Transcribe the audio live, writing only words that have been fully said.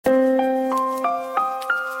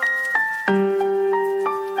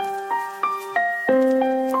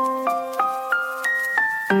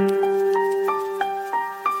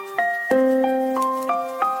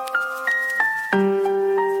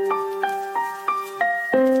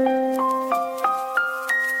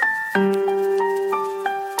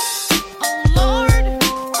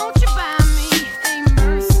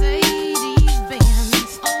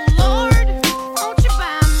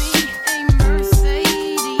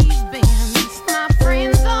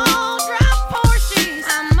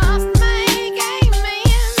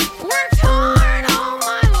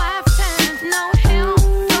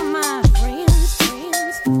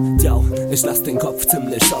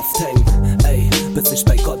bis ich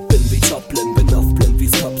bei Gott bin wie Joplin. Bin oft blind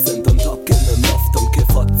wie's Kopf sind und hock in nem Loft und geh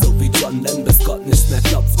fort so wie John Lennon, bis Gott nicht mehr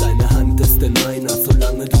klopft. Deine Hand ist in meiner,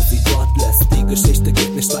 solange du sie dort lässt. Die Geschichte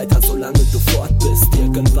geht nicht weiter, solange du fort bist.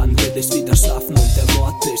 Irgendwann will ich wieder schlafen und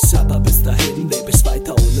ermord dich, aber bis dahin leb ich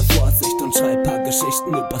weiter ohne Vorsicht und schreib paar Geschichten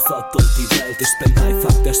über Gott und die Welt. Ich bin high,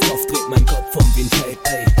 fuck, der Stoff dreht mein Kopf um wie ein Tape,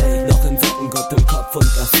 ey, ey. Noch in Socken, Gott im Kopf und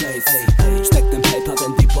das Face, ey, ey. Steckt im Paper,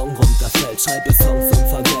 wenn die Bon runterfällt. Schreibe Songs und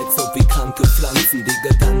vergelt so wie kranke Pflanzen. Die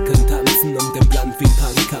Gedanken tanzen um den Land wie ein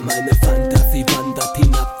Punker. Meine Fantasie wandert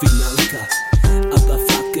hinab wie ein Anker. Aber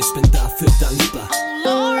fuck, ich bin dafür dankbar. Oh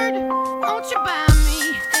Lord, won't you buy me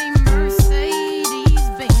a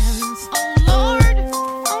Mercedes-Benz? Oh Lord,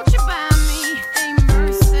 won't you buy me a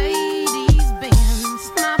Mercedes-Benz?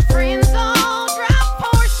 My friends all drive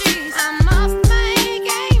Porsches, I must make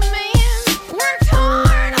amends. Worked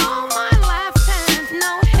hard all my lifetime,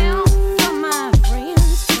 no help from my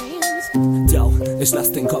friends. Yo, ich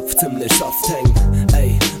lass den Kopf ziemlich oft hängen,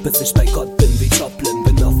 ey, bis ich bei Gott bin wie Joplin.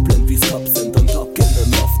 Bin oft blind wie's Kopf sind und hock in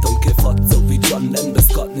nem Loft und geh fort so wie John Lennon, bis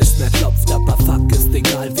Gott nicht mehr klopft. Aber fuck, ist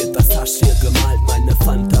egal, wird das Hasch hier gemalt. Meine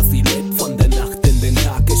Fantasie lebt von der Nacht in den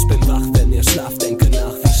Tag. Ich bin wach, wenn ihr schlaft, denke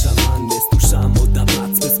nach wie Schaman. Lest du Scham oder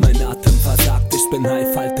Barz, bis mein Atem versagt. Ich bin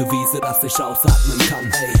high, falte Wiese, dass ich ausatmen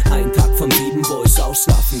kann, ey. Ein Tag von 7, wo ich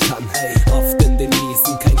ausschlafen kann, ey. Oft in den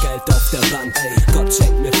Miesen, kein Geld auf der Bank, ey. Gott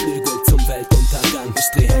schenkt mir Flügel zum Weltuntergang. Ich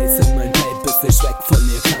dreh Haze in mein Tape, bis ich weg von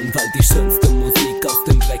ihr kann, weil die schönste Musik aus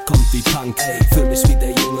dem Dreck kommt wie Punk, ey. Fühl mich wie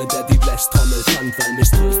der Junge, der die Blechtrommel fand, weil mich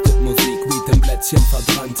tröstet Musik, Weed im Blättchen verbrannt.